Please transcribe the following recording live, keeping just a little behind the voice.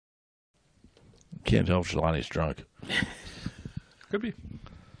Can't tell if Jelani's drunk. Could be.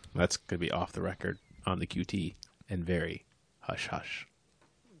 That's going to be off the record on the QT and very hush-hush.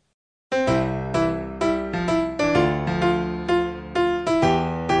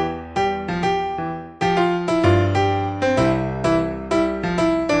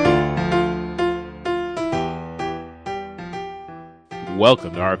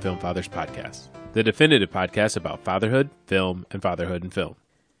 Welcome to our Film Fathers Podcast, the definitive podcast about fatherhood, film, and fatherhood in film.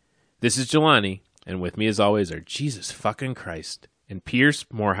 This is Jelani, and with me as always are Jesus fucking Christ and Pierce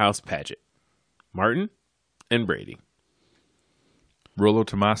Morehouse Paget, Martin, and Brady. Rollo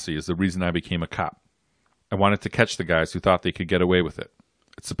Tomasi is the reason I became a cop. I wanted to catch the guys who thought they could get away with it.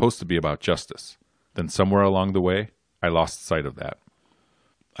 It's supposed to be about justice. Then somewhere along the way, I lost sight of that.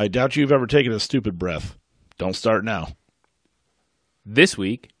 I doubt you've ever taken a stupid breath. Don't start now. This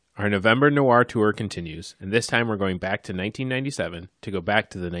week, our Noir-vember Noir tour continues, and this time we're going back to 1997 to go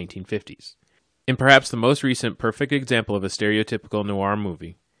back to the 1950s. In perhaps the most recent perfect example of a stereotypical noir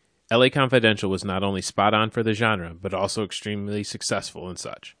movie, L.A. Confidential was not only spot on for the genre, but also extremely successful and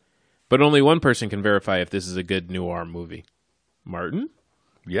such. But only one person can verify if this is a good noir movie. Martin?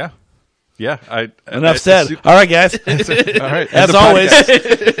 Yeah. Enough said. All right, guys. All right. As always.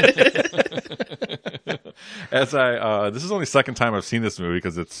 This is only the second time I've seen this movie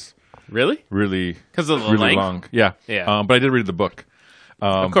because it's Really? really Because of the really length? long. Yeah. Yeah. But I did read the book.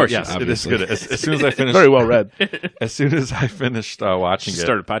 Of course, yes, you it is good. As soon as I finished, Very well read. as soon as I finished watching Should it,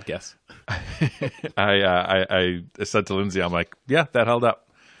 start a podcast. I said to Lindsay, I'm like, yeah, that held up.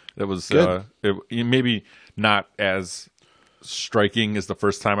 It was Good. maybe not as striking as the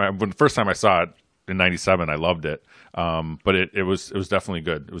first time. When the first time I saw it in '97, I loved it. But it was definitely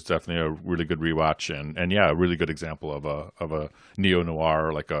good. It was definitely a really good rewatch, and yeah, a really good example of a neo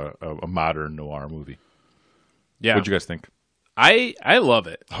noir, like a modern noir movie. Yeah. What'd you guys think? I love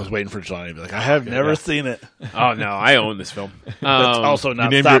it. I was waiting for Jelani to be like, I have never seen it. Oh, no, I own this film. That's also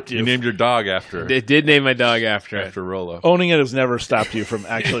not You stopped you. you named your dog after It did name my dog after it. Rollo. Owning it has never stopped you from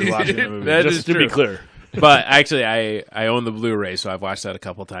actually watching the movie. That just is to true. be clear. But actually, I own the Blu-ray, so I've watched that a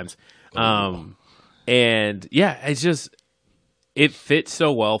couple times. And yeah, it's just, it fits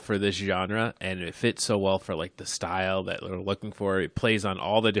so well for this genre, and it fits so well for like the style that we're looking for. It plays on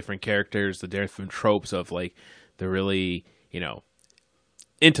all the different characters, the different tropes of like the really,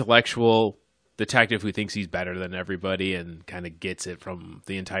 intellectual detective who thinks he's better than everybody and kind of gets it from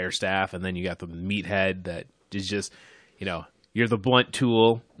the entire staff. And then you got the meathead that is just, you're the blunt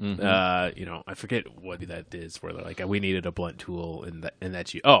tool. Mm-hmm. I forget what that is where they're like, we needed a blunt tool, and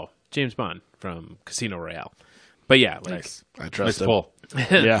that's you. Oh, James Bond from Casino Royale. But yeah, like, Nice. I trust Nice him. pull.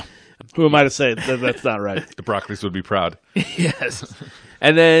 Yeah. Who am I to say that's not right? The Broccoli's would be proud. yes.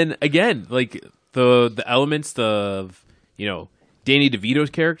 And then again, like the elements of, Danny DeVito's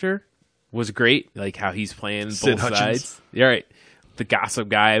character was great. Like how he's playing Sid both Hutchins. sides. Yeah, right. The gossip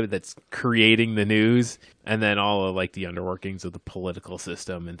guy that's creating the news, and then all of like the underworkings of the political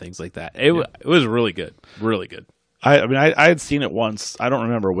system and things like that. It was really good. Really good. I mean, I had seen it once. I don't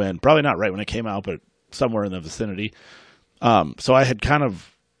remember when. Probably not right when it came out, but somewhere in the vicinity. So I had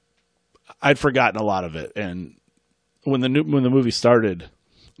I'd forgotten a lot of it. And when the movie started,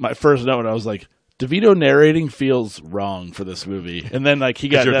 my first note, I was like, DeVito narrating feels wrong for this movie. And then like he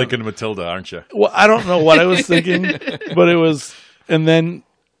got You're thinking of Matilda, aren't you? Well, I don't know what I was thinking, but it was, and then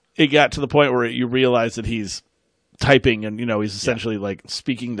it got to the point where you realize that he's typing and, he's essentially like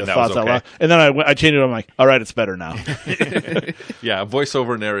speaking the thoughts out loud. And then I changed it. I'm like, all right, it's better now. Yeah,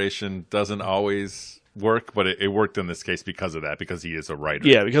 voiceover narration doesn't always work, but it worked in this case because of that, because he is a writer.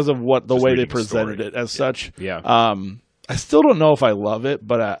 Yeah, because of the Just way they reading the presented story. it as such. Yeah. I still don't know if I love it,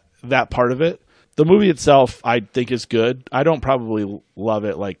 but that part of it, the movie itself, I think is good. I don't probably love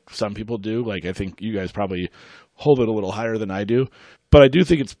it like some people do. Like I think you guys probably hold it a little higher than I do, but I do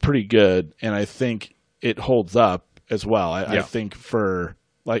think it's pretty good, and I think it holds up as well. I think for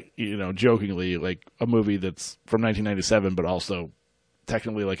like jokingly like a movie that's from 1997, but also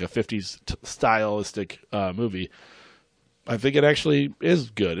technically like a 50s stylistic movie. I think it actually is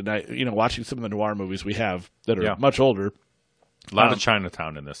good, and watching some of the noir movies we have that are much older. A lot of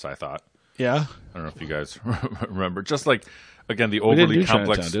Chinatown in this, I thought. Yeah, I don't know if you guys remember. Just like, again, the we didn't overly do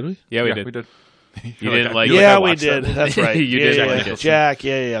complex. Chinatown, did we? Yeah, we did. We did. You didn't like? Yeah, I we watched did. that. That's right. You did yeah, like yeah. it. Jack.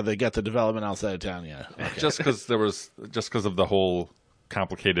 Yeah. They got the development outside of town. Yeah. Okay. Just because of the whole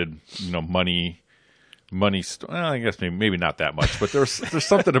complicated, money. I guess maybe not that much, but there's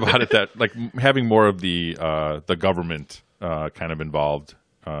something about it that like having more of the government kind of involved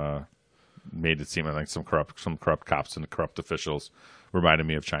made it seem like some corrupt cops and corrupt officials reminded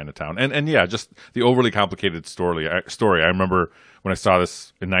me of Chinatown. And yeah, just the overly complicated story. I remember when I saw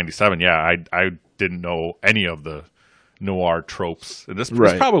this in '97. Yeah, I didn't know any of the noir tropes. And this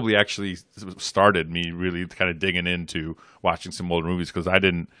probably actually started me really kind of digging into watching some older movies because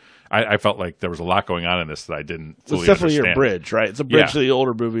I felt like there was a lot going on in this that I didn't fully It's definitely understand. your bridge, right? It's a bridge to the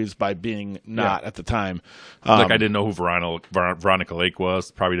older movies by being not at the time. Like I didn't know who Veronica Lake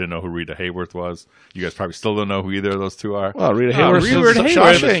was. Probably didn't know who Rita Hayworth was. You guys probably still don't know who either of those two are. Well, Rita Hayworth.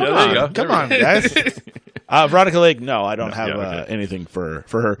 Shawshank. Come on, guys. Veronica Lake, no, I don't have anything for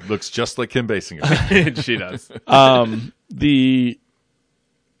her. Looks just like Kim Basinger. She does.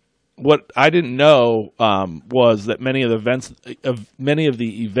 What I didn't know was that many of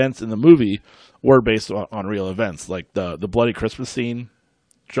the events in the movie were based on real events, like the bloody Christmas scene,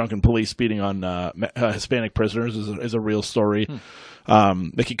 drunken police beating on Hispanic prisoners is a real story.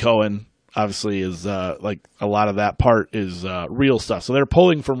 Mickey Cohen obviously is like a lot of that part is real stuff. So they're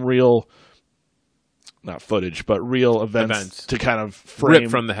pulling from real, not footage, but real events. To kind of frame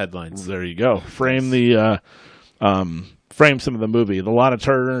Rip from the headlines. There you go. Frame the. Frame some of the movie. The Lana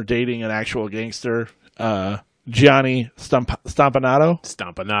Turner dating an actual gangster, Gianni Stompanato.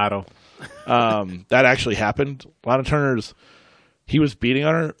 That actually happened. He was beating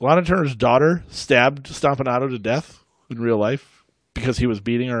on her. Lana Turner's daughter stabbed Stompanato to death in real life because he was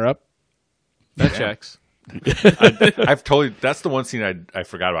beating her up. That checks. I've totally. That's the one scene I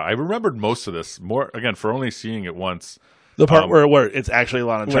forgot about. I remembered most of this more again for only seeing it once. The part where it's actually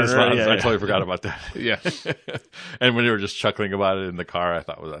Lana Turner. I totally forgot about that. Yeah, and when you were just chuckling about it in the car, I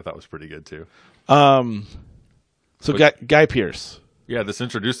thought was pretty good too. So Guy Pearce. Yeah, this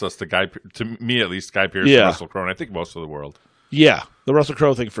introduced us to to me at least, Guy Pearce and Russell Crowe, and I think most of the world. Yeah, the Russell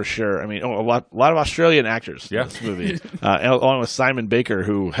Crowe thing for sure. I mean, a lot of Australian actors in this movie, along with Simon Baker,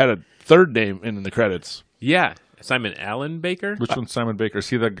 who had a third name in the credits. Yeah. Simon Allen Baker? Which one's Simon Baker? Is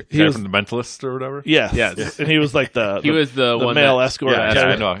he the guy from The Mentalist or whatever? Yeah. Yes. And he was like the one male escort. Yeah,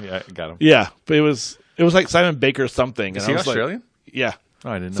 I know. Yeah, got him. Yeah, but it was like Simon Baker something. Is he Australian? Like, yeah. Oh,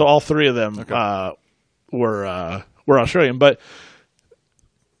 I didn't know. So all three of them were Australian, but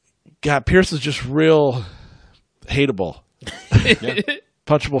God, Pierce is just real hateable.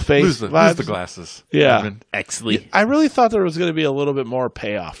 Punchable face. Lose the glasses. Yeah. Exley. I really thought there was going to be a little bit more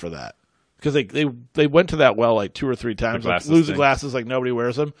payoff for that. Because they went to that well like 2 or 3 times. Like, lose the glasses like nobody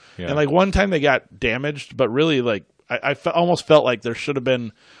wears them. Yeah. And like one time they got damaged, but really like I almost felt like there should have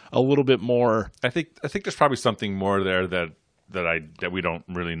been a little bit more. I think there's probably something more there that we don't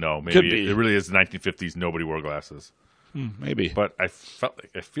really know. Maybe it really is the 1950s. Nobody wore glasses. Maybe. But I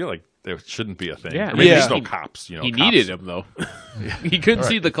feel like there shouldn't be a thing. Yeah. Maybe there's no cops. He cops. Needed them though. He couldn't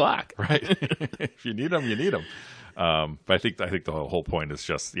see the clock. Right. If you need them, you need them. But I think the whole point is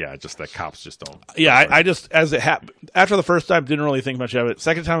just that cops just don't. Yeah, I just, as it happened, after the first time, didn't really think much of it.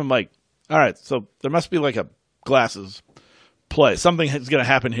 Second time, I'm like, all right, so there must be like a glasses play. Something is going to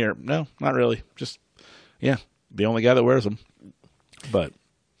happen here. No, not really. Just, the only guy that wears them. But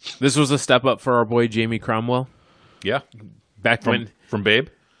this was a step up for our boy Jamie Cromwell. Yeah. Back from Babe?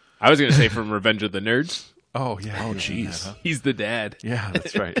 I was going to say from Revenge of the Nerds. Oh, yeah. Oh, jeez. Huh? He's the dad. Yeah,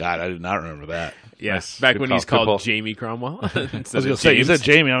 that's right. God, I did not remember that. Yes, back when he's called Jamie Cromwell. I was going to say, you said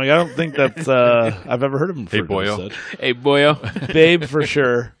Jamie. I don't think that's, I've ever heard of him. Hey, boyo. Hey, boyo. Babe, for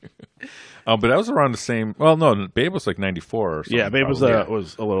sure. But that was around the same, well, no, Babe was like 94 or something. Yeah, Babe was a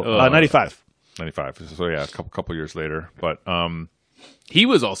little, 95. 95. So, yeah, a couple years later. But he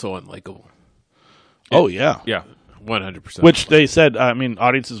was also unlikable. Oh, yeah. Yeah. 100%. Which they said, I mean,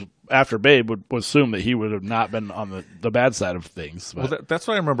 audiences after Babe would assume that he would have not been on the bad side of things. But. Well, that's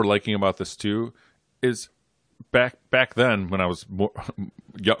what I remember liking about this too. Is back then when I was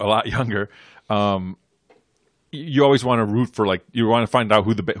a lot younger, you always want to root for you want to find out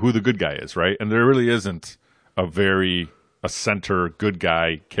who the good guy is, right? And there really isn't a center good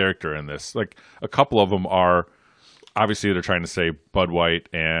guy character in this. Like a couple of them are obviously they're trying to say Bud White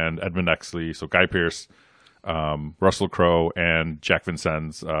and Edmund Exley, so Guy Pearce. Russell Crowe and Jack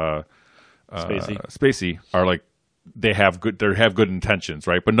Vincennes Spacey are like they have good intentions,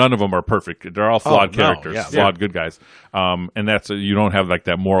 right? But none of them are perfect. They're all flawed characters, flawed good guys. And that's you don't have like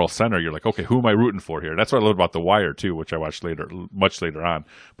that moral center. You're like, okay, who am I rooting for here? That's what I love about The Wire too, which I watched much later on.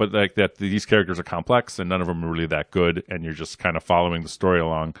 But like that, these characters are complex and none of them are really that good, and you're just kind of following the story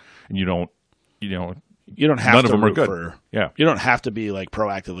along, and you don't have none of them are good. You don't have to be like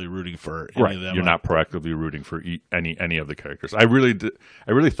proactively rooting for any of them. You're not proactively rooting for any of the characters. I really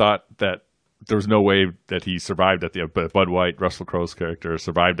thought that there was no way that he survived at the end. But Bud White, Russell Crowe's character,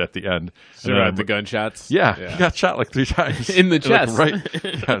 survived at the end. Survived the gunshots. Yeah, he got shot like 3 times in the chest,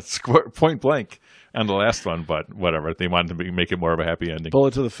 point blank on the last one. But whatever, they wanted to make it more of a happy ending.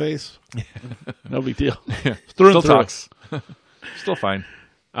 Bullet to the face. No big deal. Still talks. Still fine.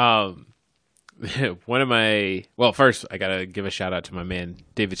 one of my first I gotta give a shout out to my man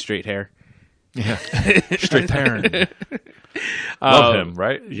David Straight Hair. Yeah, Straight Hair. Love him,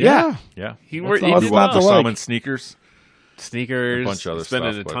 right? Yeah. He What's did not well. to Saw him like? in Sneakers. Sneakers, A bunch of other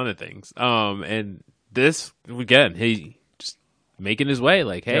spending stuff, a but- ton of things. And this again, he just making his way.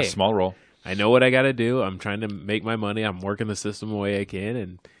 Like, hey, Yeah, small role. I know what I got to do. I'm trying to make my money. I'm working the system the way I can,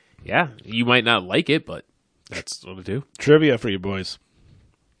 and yeah, you might not like it, but that's what I do. Trivia for you boys.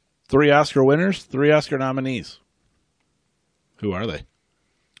 3 Oscar winners, 3 Oscar nominees. Who are they?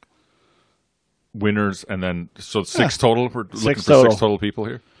 Winners, and then so 6 total. We're looking for 6 total. total people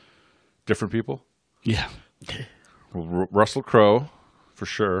here. Different people. Yeah. Russell Crowe, for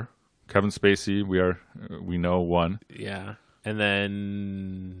sure. Kevin Spacey, we know one. Yeah, and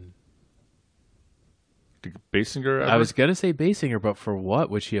then Did Basinger. I was gonna say Basinger, but for what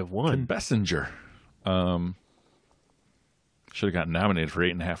would she have won? Bessinger. Should have gotten nominated for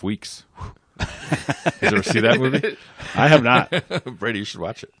 8.5 Weeks. Did you ever see that movie? I have not. Brady, you should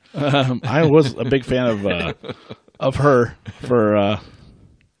watch it. I was a big fan of her for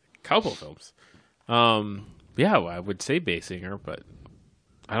Couple films. Yeah, well, I would say Basinger, but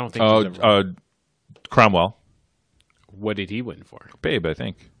I don't think. she's ever- Cromwell. what did he win for? Babe, I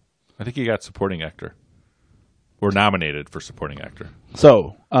think. I think he got supporting actor. Or nominated for supporting actor.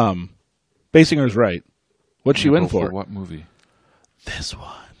 So, Basinger's right. What'd she win For for? what movie? This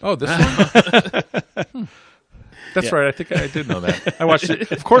one. Oh, this one? That's right. I think I did know that. I watched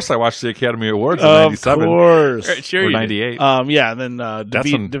it. Of course, I watched the Academy Awards in Of 97 course. Sure, or you did. 98. Yeah, and then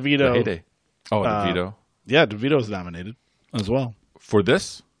That's when DeVito. the heyday. Oh, DeVito. Yeah, DeVito's nominated as well. For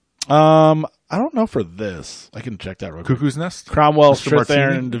this? I don't know for this. I can check that real quick. Cuckoo's Nest? Cromwell, Mr. Martini?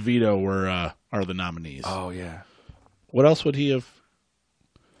 Strathairn, and DeVito are the nominees. Oh, yeah. What else would he have?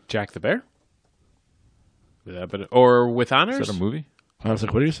 Jack the Bear. Would that been- or with honors? Is that a movie? I was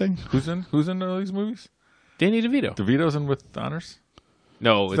like, what are you saying? Who's in all these movies? Danny DeVito. DeVito's in with honors?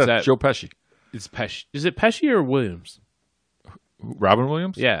 No, Is it's that that. Joe Pesci? It's Pesci. Is it Pesci or Williams? Robin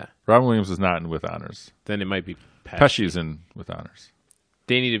Williams? Yeah. Robin Williams is not in with honors. Then it might be Pesci. Pesci's in with honors.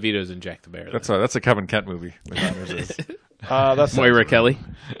 Danny DeVito's in Jack the Bear. That's a Kevin Kent movie. With honors is. That's Moira Kelly.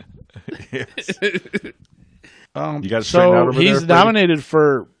 You got to straighten out over there, he's Brady? nominated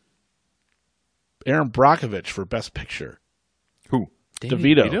for Aaron Brockovich for Best Picture. Who? Danny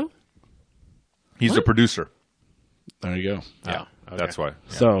DeVito. He's a producer. There you go. Yeah. Okay. That's why. Yeah.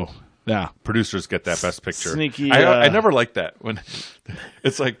 So, yeah. Producers get that best picture. Sneaky, I never liked that when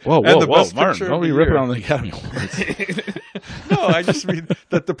it's like Whoa, and the whoa, best Martin! picture Don't of be the ripping year. on the Academy Awards. No, I just mean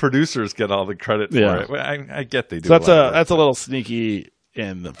that the producers get all the credit for Yeah. it. Well, I get they do. So that's a lot of that's a little sneaky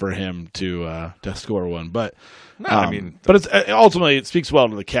in for him to score one, but No, I mean, but it's ultimately it speaks well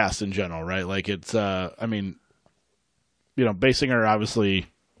to the cast in general, right? Like it's I mean, Basinger obviously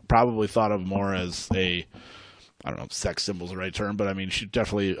probably thought of more as I don't know if sex symbol's the right term, but I mean she's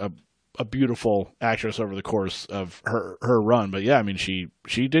definitely a beautiful actress over the course of her run. But yeah, I mean she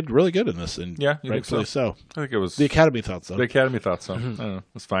did really good in this, and Yeah, you think rightfully so. I think it was The Academy thought so. The Academy thought so. I don't know,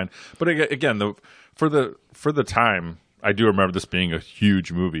 it's fine. But again, for the time, I do remember this being a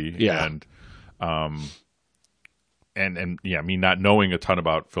huge movie. Yeah. And yeah, me not knowing a ton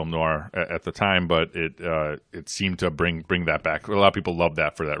about film noir at the time, but it seemed to bring that back. A lot of people love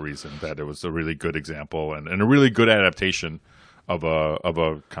that for that reason, that it was a really good example and a really good adaptation of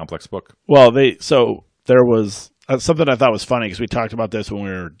a complex book. Well, there was something I thought was funny because we talked about this when we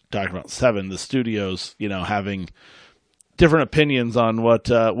were talking about Seven. The studios, having different opinions on what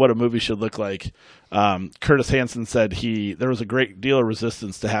a movie should look like. Curtis Hanson said there was a great deal of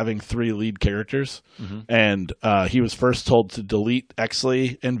resistance to having 3 lead characters, and he was first told to delete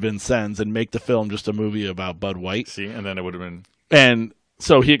Exley and Vincennes and make the film just a movie about Bud White. See, and then it would have been. And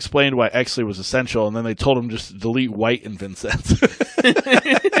so he explained why Exley was essential, and then they told him just to delete White and Vincennes.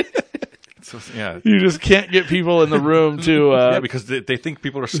 So, yeah. You just can't get people in the room to. Yeah, because they think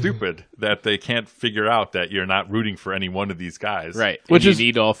people are stupid, that they can't figure out that you're not rooting for any one of these guys. Right. Which And is- you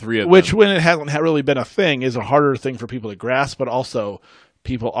need all 3 of them. Which, when it hasn't really been a thing, is a harder thing for people to grasp, but also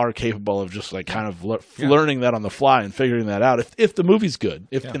people are capable of just like kind of learning that on the fly and figuring that out. If the movie's good,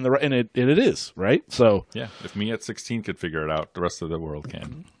 and it is, right? So Yeah, if me at 16 could figure it out, the rest of the world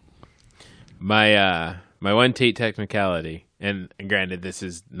can. My one Tate technicality, and granted this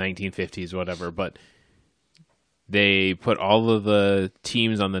is 1950s whatever, but they put all of the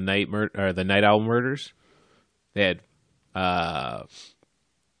teams on the Night Owl Murders. They had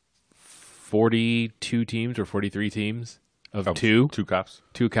 42 teams or 43 teams of two cops.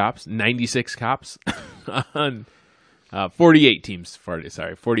 2 cops, 96 cops on 48 teams.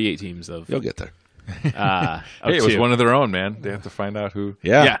 48 teams of you'll get there. Of Hey, it was 2. one of their own, man. They have to find out who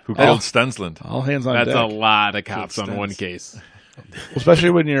Yeah. who killed Stensland. All hands on That's deck. a lot of cops on Stens. one case. Especially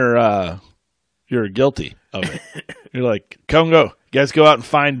when you're guilty of it. You're like, come go. You guys go out and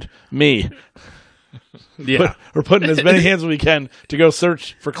find me. Yeah. We're putting as many hands as we can to go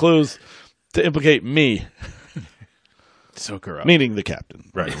search for clues to implicate me, So corrupt. meaning the captain.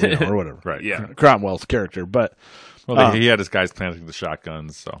 Right. Or whatever. Right. Yeah. Cromwell's character. But Well, he had his guys planting the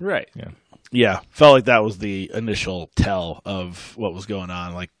shotguns. So Right. yeah. yeah, felt like that was the initial tell of what was going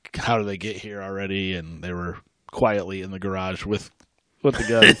on. Like, how did they get here already? And they were quietly in the garage with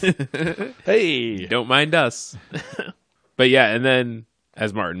the guns. Hey. Don't mind us. But yeah, and then,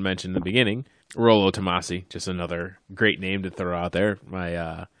 as Martin mentioned in the beginning, Rollo Tomasi, just another great name to throw out there.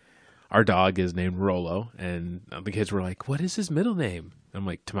 Our dog is named Rollo, and the kids were like, "What is his middle name?" I'm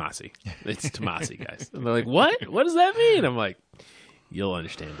like, "Tomasi." It's Tomasi, guys. And they're like, "What? What does that mean?" I'm like, "You'll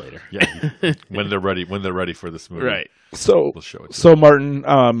understand later." Yeah. when they're ready for this movie. Right. So, We'll show it to so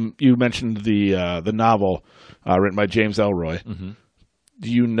Martin, you mentioned the novel written by James Elroy. Mm-hmm.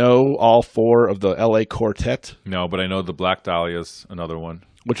 Do you know all 4 of the L.A. Quartet, No, but I know the Black Dahlia's another one.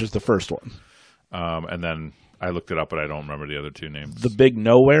 which is the first one? And then I looked it up, but I don't remember the other 2 names. The Big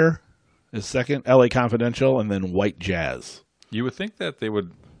Nowhere is second, L.A. Confidential, and then White Jazz. You would think that they Is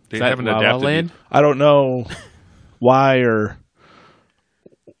that haven't La La adapted. Land? I don't know why or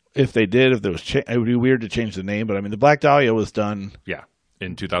if they did, if there was it would be weird to change the name, but I mean, the Black Dahlia was done Yeah,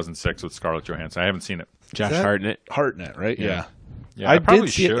 in 2006 with Scarlett Johansson. I haven't seen it. Josh that- Hartnett. Hartnett, right? Yeah. Yeah, I probably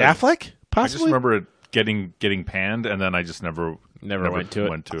did see should. it. Affleck, I just possibly. remember it getting panned, and then I just never went to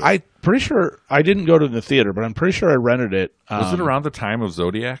it. I'm pretty sure I didn't go to the theater, but I'm pretty sure I rented it. Was it around the time of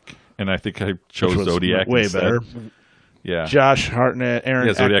Zodiac? And I think I chose which was Zodiac way instead. better. Yeah, Josh Hartnett, Aaron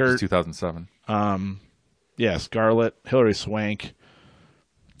yeah. Zodiac was Eckert, 2007. yeah, Scarlett, Hilary Swank.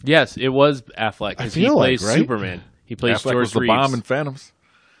 Yes, it was Affleck. 'Cause he feel like, plays right? Superman. He plays Affleck George was the Reeves. bomb in Phantoms.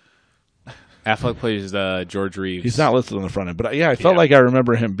 Affleck plays George Reeves. He's not listed on the front end, but yeah, I felt like I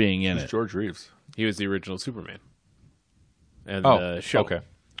remember him being in it. George Reeves. He was the original Superman. And Oh, the show. okay.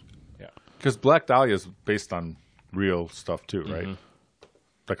 Yeah, because Black Dahlia is based on real stuff too, right?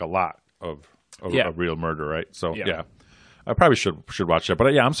 Like a lot of Yeah. real murder, right? So Yeah. yeah. I probably should watch that.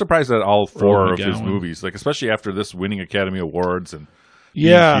 But yeah, I'm surprised that all 4 Rowan of his McGowan. movies, like especially after this winning Academy Awards and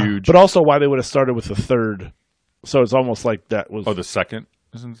Yeah, huge. but also why they would have started with the third. So it's almost like that was the second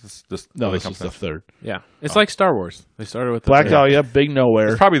isn't this? no, they this come is the second? third. Yeah. It's like Star Wars. They started with the Black third. Dahlia, Big Nowhere.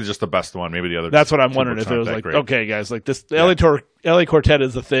 It's probably just the best one. Maybe the other. That's what I'm 2 wondering books if it aren't was that like, great. okay, guys, like this, the LA Quartet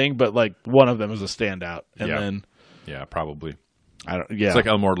is the thing, but like one of them is a standout, and Yeah. then Yeah, probably. I don't. Yeah, It's like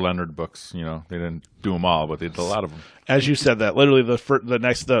Elmore Leonard books. You know, they didn't do them all, but they did a lot of them. as you said that. Literally, the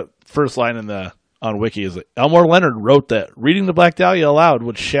first line on Wiki is like, Elmore Leonard wrote that reading the Black Dahlia aloud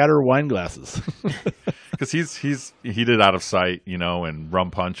would shatter wine glasses. Because he did Out of Sight, you know, and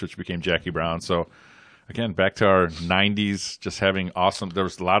Rum Punch, which became Jackie Brown. So again, back to our '90s, just having awesome. There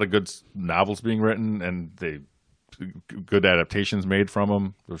was a lot of good novels being written, and good adaptations made from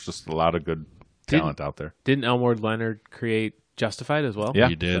them. There's just a lot of good talent out there. Didn't Elmore Leonard create Justified as well? Yeah,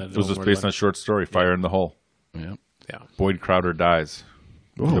 He did. It was just based on a short story, Fire in the Hole. Yeah. Yeah. Boyd Crowder dies.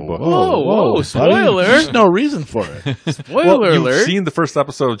 Whoa, The book. Whoa, buddy. spoiler. There's no reason for it. Spoiler You've alert. seen the first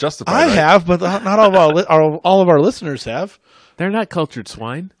episode of Justified, I right? have, but not all of all of our listeners have. They're not cultured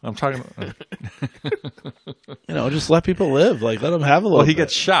swine. I'm talking. Just let people live. Like, let them have a little. Well, he bit.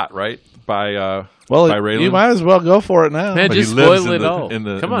 gets shot, right? By Well, by Raylan. you might as well go for it now. Man, But just he lives spoil in it the- all. in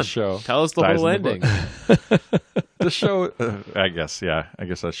the- Come in the on, show. tell us the Dies whole in the ending. the show. I guess, yeah. I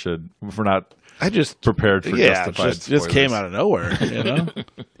guess I should. If we're not I just prepared for Justified, just came spoilers. out of nowhere.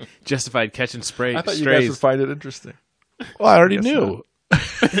 Justified catching spray. I thought you guys strays. would find it interesting. Well, I already Guess knew.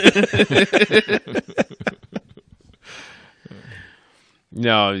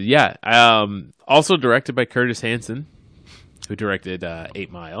 No, yeah. Also directed by Curtis Hanson, who directed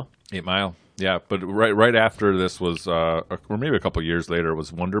 8 Mile. 8 Mile. Yeah, but right after this was, or maybe a couple years later,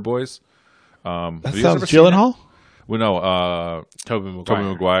 was Wonder Boys. That Have you guys sounds ever seen it? Gyllenhaal. Well, no, Tobey Maguire. Tobey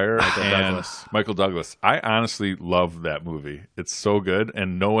Maguire Michael and Douglas. Michael Douglas. I honestly love that movie. It's so good,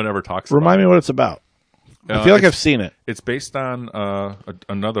 and no one ever talks Remind me about what it's about. it. I feel like it's- I've seen it. It's based on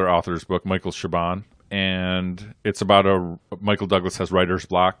another author's book, Michael Chabon, and it's about Michael Douglas has writer's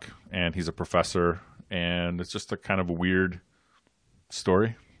block, and he's a professor, and it's just a kind of a weird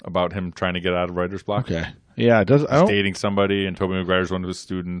story about him trying to get out of writer's block. Okay. Yeah, it does. I He's don't, dating somebody, and Tobey Maguire's one of his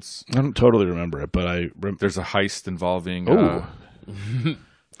students. I don't totally remember it, but There's a heist involving Ooh.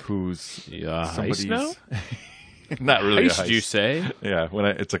 who's Yeah, somebody's heist now? not really Heist, a heist. you say? Yeah,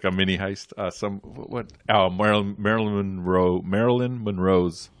 it's like a mini heist. Marilyn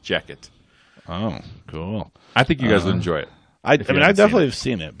Monroe's jacket. Oh, cool. I think you guys would enjoy it. I mean, I definitely have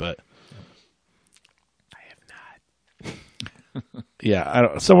seen it, but I have not. yeah, I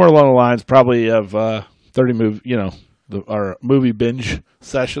don't, somewhere along the lines, probably of 30 movie, our movie binge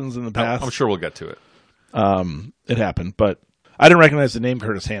sessions in the past. I'm sure we'll get to it. It happened, but I didn't recognize the name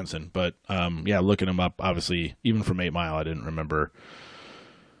Curtis Hanson. But yeah, looking him up, obviously, even from 8 Mile, I didn't really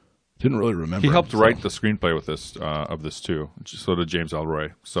remember. He helped write the screenplay with this of this too. So did James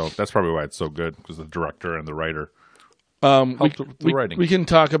Ellroy. So that's probably why it's so good, because the director and the writer helped with the writing. We can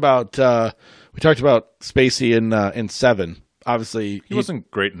talk about. We talked about Spacey in Seven. Obviously, he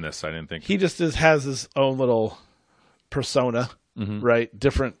wasn't great in this. I didn't think he just has his own little persona, right?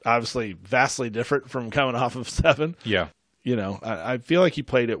 Different, obviously, vastly different from coming off of Seven. Yeah. I feel like he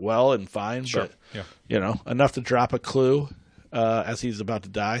played it well and fine, Sure. but Yeah. Enough to drop a clue as he's about to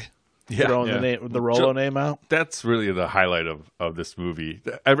die. Yeah, Throwing the Rollo name out. That's really the highlight of this movie.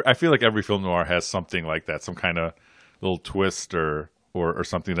 I feel like every film noir has something like that, some kind of little twist or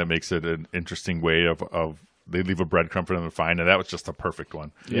something that makes it an interesting way of they leave a breadcrumb for them to find, and that was just a perfect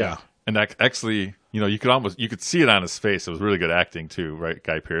one. Yeah. And that actually, you could see it on his face. It was really good acting too, right?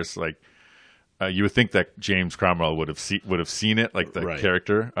 Guy Pearce, like you would think that James Cromwell would have seen it, like the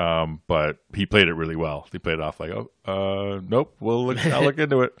character, but he played it really well. He played it off like, nope, I'll look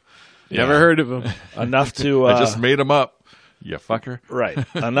into it. Never heard of him. Enough to I just made him up, you fucker. Right.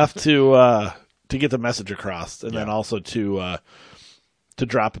 Enough to get the message across, and then also to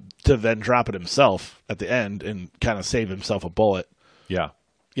drop it himself at the end and kind of save himself a bullet. Yeah.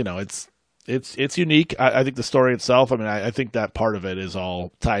 It's unique. I think the story itself, I mean, I think that part of it is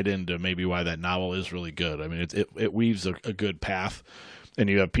all tied into maybe why that novel is really good. I mean, it weaves a good path, and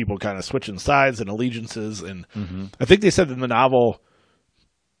you have people kind of switching sides and allegiances. And I think they said in the novel,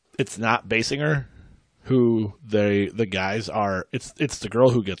 it's not Basinger who the guys are. It's the girl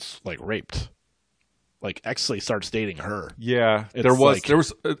who gets like raped. Like actually starts dating her. Yeah, it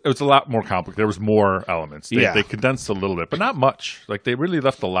was a lot more complicated. There was more elements. They condensed a little bit, but not much. Like they really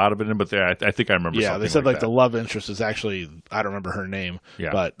left a lot of it in. But I think I remember. Yeah, something they said like the love interest is actually, I don't remember her name. Yeah.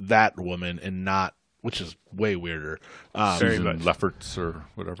 But that woman, and not, which is way weirder. Susan Lefferts or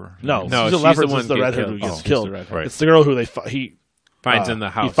whatever. No, she's Susan the Lefferts one is the redhead who gets killed. Right. It's the girl who he finds in the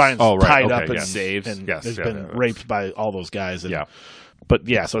house. He finds tied up and saves, and yes, has been raped by all those guys. And, yeah. But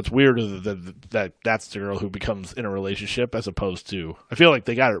yeah, so it's weird that that's the girl who becomes in a relationship, as opposed to, I feel like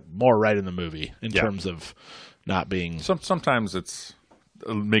they got it more right in the movie in terms of not being. Sometimes it's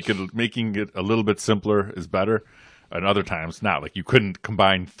making it a little bit simpler is better, and other times not. Like you couldn't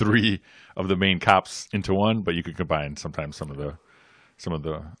combine 3 of the main cops into one, but you could combine sometimes some of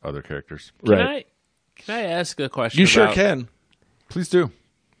the other characters. Right. Can I ask a question? You sure can. Please do.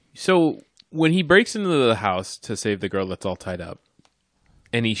 So when he breaks into the house to save the girl that's all tied up,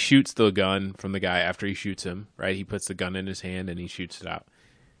 and he shoots the gun from the guy after he shoots him, right? He puts the gun in his hand and he shoots it out.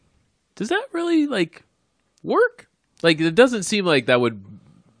 Does that really work? Like, it doesn't seem like that would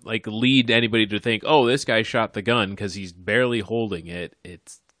lead anybody to think, oh, this guy shot the gun, because he's barely holding it.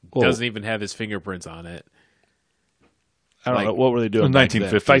 It doesn't even have his fingerprints on it. I don't know. What were they doing?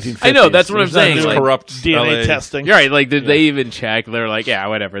 1950s. I know, that's what I'm saying. Corrupt DNA LA testing. Right, did they even check? They're like, yeah,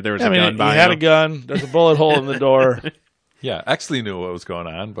 whatever. There was a gun by him. He had a gun. There's a bullet hole in the door. Yeah, Exley knew what was going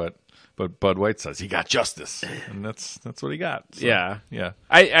on, but Bud White says he got justice, and that's what he got. So, yeah.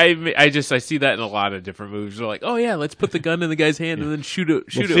 I I see that in a lot of different movies. They're like, oh yeah, let's put the gun in the guy's hand and then shoot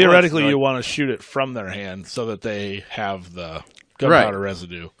it. Theoretically, you want to shoot it from their hand so that they have the gunpowder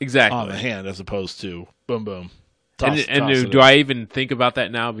residue on the hand, as opposed to boom boom. Do I even think about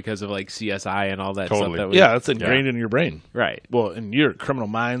that now because of CSI and all that stuff? It's ingrained in your brain, right? Well, in your criminal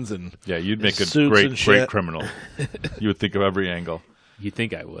minds, and you'd make a great criminal. You would think of every angle. You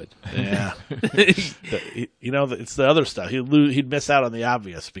think I would? Yeah. It's the other stuff. He'd miss out on the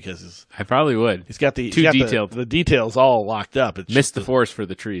obvious because I probably would. He's got the details all locked up. It's missed the forest for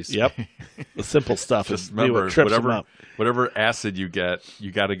the trees. Yep. The simple stuff. Just remember, whatever acid you get,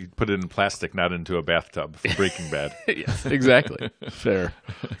 you got to put it in plastic, not into a bathtub. For Breaking Bad. Yes, exactly. Fair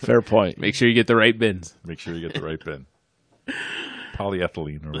point. Make sure you get the right bins. Make sure you get the right bin.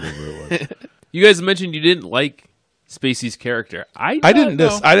 Polyethylene or whatever it was. You guys mentioned you didn't like Spacey's character. I didn't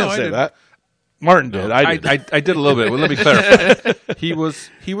say that. Martin did. I did a little bit. Well, let me clarify. He was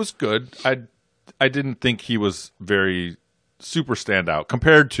good. I didn't think he was very super standout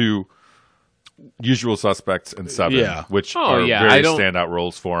compared to Usual Suspects and Seven, which are very standout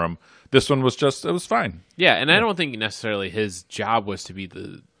roles for him. This one was just, it was fine. Yeah, and I don't think necessarily his job was to be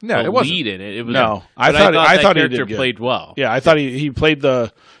the it wasn't. lead in it. It was No, I thought that he character did good. played well. Yeah, I thought he played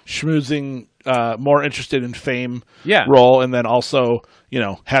the schmoozing, more interested in fame Yeah. role, and then also,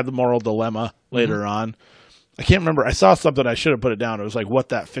 had the moral dilemma later on. I can't remember. I saw something. I should have put it down. It was like what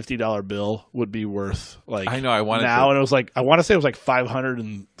that $50 bill would be worth. Like I know, I wanted now, to- and it was like I want to say it was like $500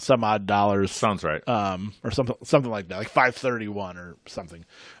 and some odd dollars. Sounds right. Or something like that, like 531 or something.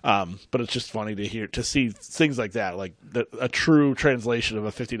 But it's just funny to see things like that, like a true translation of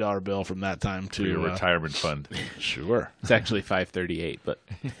a $50 bill from that time to Your retirement fund. Sure, It's actually 538, but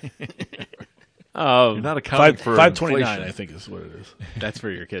You're not accounting for 529, inflation. I think is what it is. that's for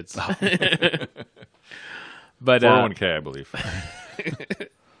your kids. But 401k, I believe.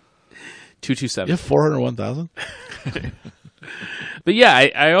 227. You have 401,000. But yeah,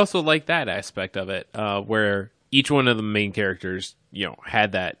 I also like that aspect of it, where each one of the main characters,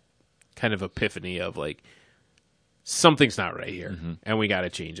 had that kind of epiphany of like something's not right here, and we got to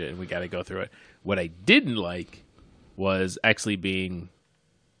change it, and we got to go through it. What I didn't like was actually being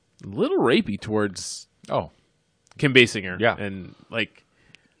a little rapey towards Kim Basinger. Yeah. And like,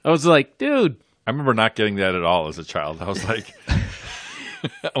 I was like, dude. I remember not getting that at all as a child. I was like,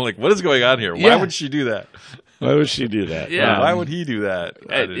 what is going on here? Why would she do that? Why would she do that? Yeah. Why would he do that?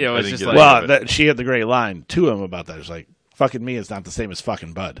 I it was just get like- any of it. She had the great line to him about that. It's like, fucking me is not the same as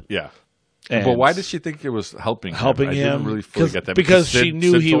fucking Bud. Yeah. And But why did she think it was helping him? I him didn't really fully get that. because she Sid-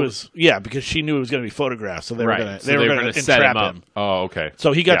 knew Sid he told- was because she knew it was going to be photographed, so they were Right. going to So they were going gonna to set him entrap up. him. Oh, okay.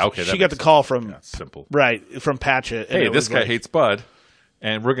 So he got Yeah, okay, that she got makes the call sense. from Yeah, simple. from Patchett. And Hey, it this was guy like- hates Bud,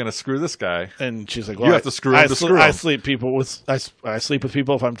 and we're gonna screw this guy. And she's like, You "Well, have to screw him to screw him." I sleep I sleep with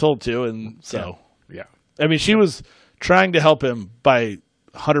people if I'm told to." And so, Yeah. I mean, she was trying to help him by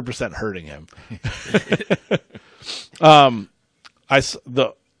 100% hurting him.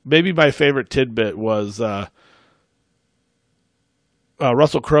 Maybe my favorite tidbit was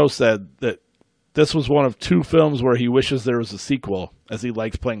Russell Crowe said that this was one of two films where he wishes there was a sequel, as he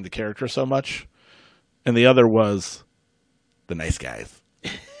liked playing the character so much, and the other was The Nice Guys.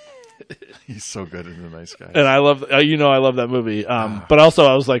 He's so good in The Nice Guy. And I love, I love that movie. But also,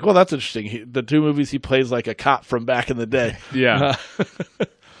 I was like, well, that's interesting. The two movies he plays like a cop from back in the day. Yeah.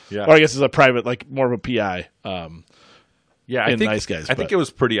 Yeah. Or I guess it's a private, like more of a PI. Yeah, in Nice Guys, I think but- it was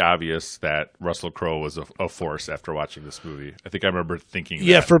pretty obvious that Russell Crowe was a force after watching this movie. I think I remember thinking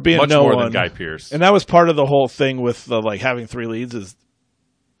Yeah, that for being much no more one. than Guy Pearce. And that was part of the whole thing with the having three leads is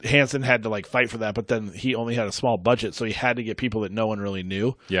Hansen had to fight for that, but then he only had a small budget, so he had to get people that no one really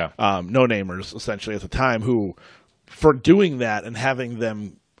knew. Yeah. No-namers essentially at the time who, for doing that and having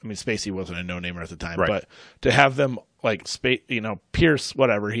them, I mean, Spacey wasn't a no-namer at the time, Right. but to have them Pierce,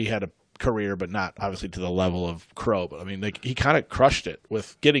 whatever, he had a career, but not obviously to the level of Crowe. But I mean, he kind of crushed it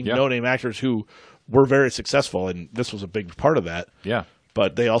with getting no-name actors who were very successful, and this was a big part of that. Yeah.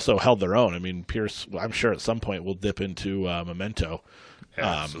 But they also held their own. I mean, Pierce, I'm sure at some point will dip into Memento.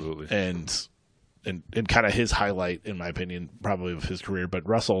 Absolutely. And kind of his highlight, in my opinion, probably of his career. But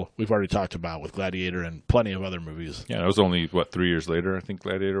Russell, we've already talked about with Gladiator and plenty of other movies. Yeah, it was only, 3 years later, I think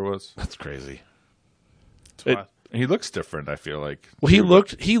Gladiator was. That's crazy. And he looks different, I feel like. Well, he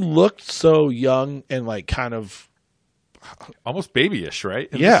looked so young and kind of Almost babyish, right?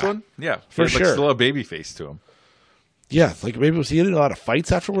 In Yeah. this one? Yeah. For He had, sure. still a baby face to him. maybe was he in a lot of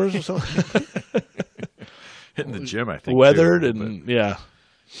fights afterwards or something? Hitting the gym, I think. Weathered too, a little and bit. yeah.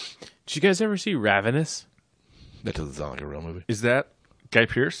 Did you guys ever see Ravenous? That doesn't sound like a real movie. Is that Guy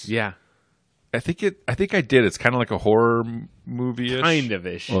Pearce? Yeah. I think I did. It's kind of like a horror movie-ish. Kind of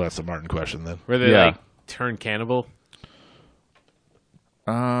ish. Well, that's a Martin question then. Where they Yeah. turn cannibal.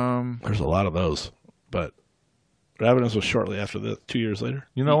 There's a lot of those, but Ravenous was shortly after this, 2 years later.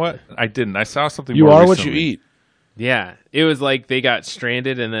 You know what? I didn't. I saw something You more are what you recently. eat. Yeah, it was like they got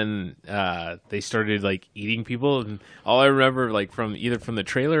stranded and then they started eating people. And all I remember from either from the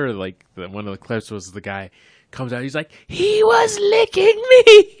trailer or one of the clips was the guy comes out. He's like, "He was licking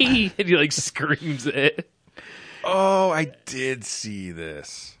me," and he screams it. Oh, I did see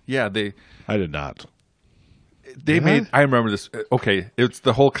this. Yeah, they I did not. made. I remember this. Okay, it's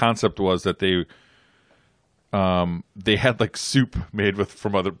the whole concept was that they had soup made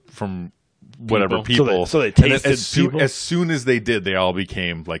from whatever people. So they And then tasted people? as soon as they did, they all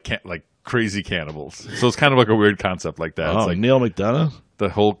became like crazy cannibals. So it's kind of like a weird concept like that. Oh, It's Neil McDonough, the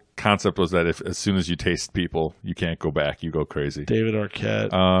whole concept was that as soon as you taste people, you can't go back. You go crazy. David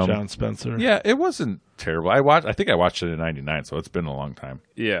Arquette, John Spencer. Yeah, it wasn't terrible. I think I watched it in '99, so it's been a long time.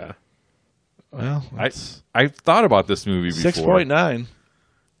 Yeah, Well, I've thought about this movie before. 6.9.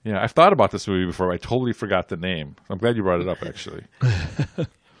 Yeah, I've thought about this movie before. I totally forgot the name. I'm glad you brought it up, actually.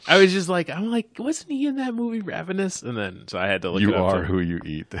 I was just like, wasn't he in that movie Ravenous? And then so I had to look. You it up are who you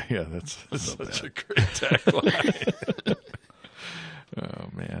eat. Yeah, that's such a great tagline. Oh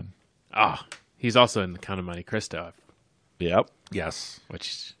man. He's also in The Count of Monte Cristo, Yep. Yes,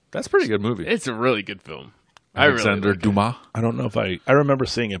 which that's a pretty good movie. it's a really good film. Alexander I really Dumas. I don't know if I remember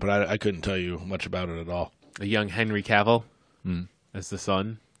seeing it, but I couldn't tell you much about it at all. A young Henry Cavill as the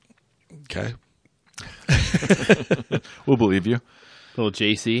son. Okay. We'll believe you. Little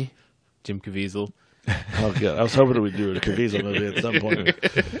JC, Jim Caviezel. Oh, good. I was hoping we'd do a Caviezel movie at some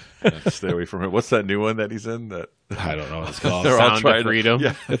point. Stay away from it. What's that new one that he's in? That I don't know what it's called. they're all Sound trying of to- Freedom.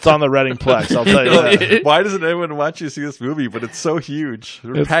 Yeah. It's on the Reading Plex, I'll tell you that. Why doesn't anyone want you to see this movie? But it's so huge.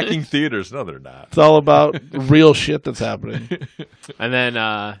 They're packing theaters. No, they're not. It's all about real shit that's happening. And then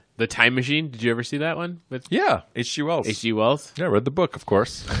The Time Machine. Did you ever see that one with Yeah, H.G. Wells. H.G. Wells? Yeah, I read the book, of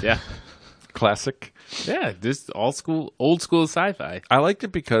course. Yeah. Classic. Yeah, this old school sci-fi. I liked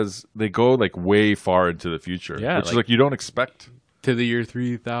it because they go like way far into the future. Yeah, which is like- like you don't expect. To the year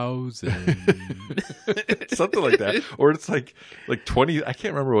 3000. Something like that. Or it's like 20, I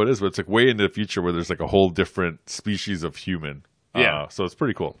can't remember what it is, but it's like way into the future where there's like a whole different species of human. Yeah. So it's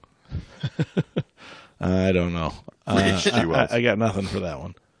pretty cool. I don't know. H.G. Wells. I got nothing for that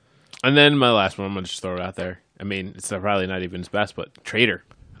one. And then my last one, I'm going to just throw it out there. I mean, it's probably not even his best, but Traitor.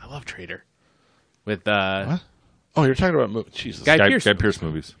 I love Traitor. With What? Oh, you're talking about movies. Jesus. Guy Pearce. Guy Pearce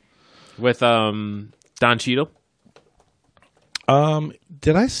movies. With Don Cheadle.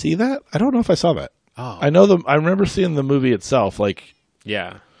 Did I see that? I don't know if I saw that. Oh. I know I remember seeing the movie itself, like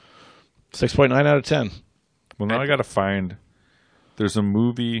Yeah. 6.9 out of 10. Well, now I got to find. There's a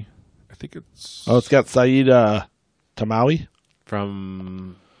movie. I think it's. Oh, it's got Saeed Tamawi.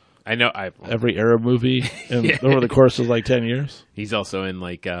 From I know Every Arab movie over the course of like 10 years. he's also in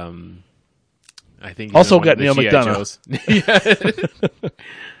like I think he's Also in one got of the Neil G.I. McDonough. Joes.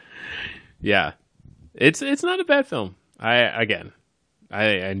 Yeah. It's not a bad film. I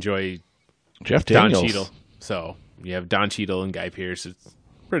enjoy Jeff Don Daniels. Cheadle. So you have Don Cheadle and Guy Pearce. It's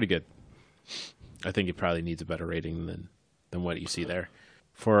pretty good. I think it probably needs a better rating than what you see there.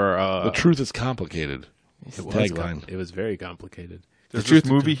 For The truth is complicated. It's the tagline. it was very complicated. There's this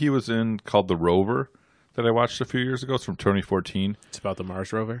movie he was in called The Rover that I watched a few years ago. It's from 2014. It's about the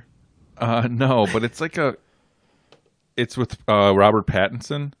Mars rover. No, but it's like it's with Robert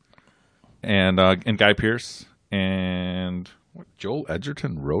Pattinson and Guy Pearce and Joel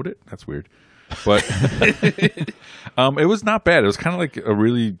Edgerton wrote it. That's weird, but it was not bad. It was kind of like a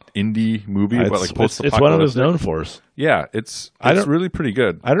really indie movie, but like post-apocalyptic. It's one of his known fors. Yeah, it's don't- really pretty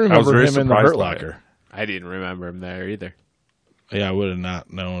good. I don't was remember very him in The surprised Hurt by it. Locker. I didn't remember him there either. Yeah, I would have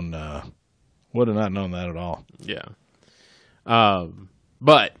not known. Would have not known that at all. Yeah.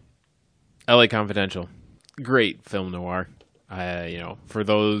 But LA Confidential, great film noir. For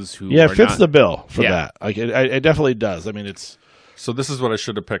those who Yeah, are it fits not, the bill for Yeah. that. Like it definitely does. I mean, So this is what I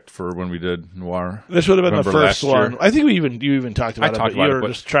should have picked for when we did Noir. this would have been the Remember first last year? one. I think you even talked about it. talked But about you it, were but-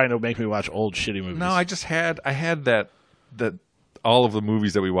 just trying to make me watch old shitty movies. No, I had that all of the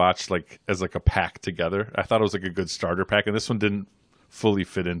movies that we watched like as like a pack together. I thought it was like a good starter pack, and this one didn't fully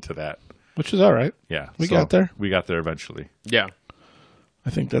fit into that. which is all right. Yeah, We got there. We got there eventually. Yeah. I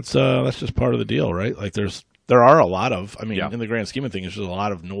think that's just part of the deal, right? Like there are a lot of. I mean, Yeah. in the grand scheme of things, there's a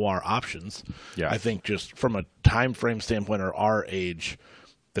lot of noir options. Yeah. I think just from a time frame standpoint, or our age,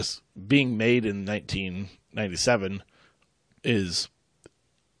 this being made in 1997 is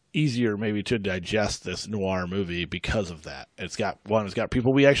easier maybe to digest this noir movie because of that. It's got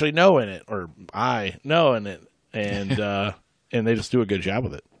people we actually know in it, or I know in it, and and they just do a good job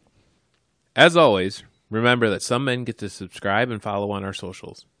with it. As always, remember that some men get to subscribe and follow on our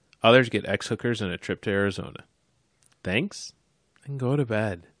socials. Others get X-hookers and a trip to Arizona. Thanks, and go to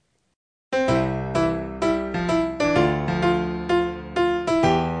bed.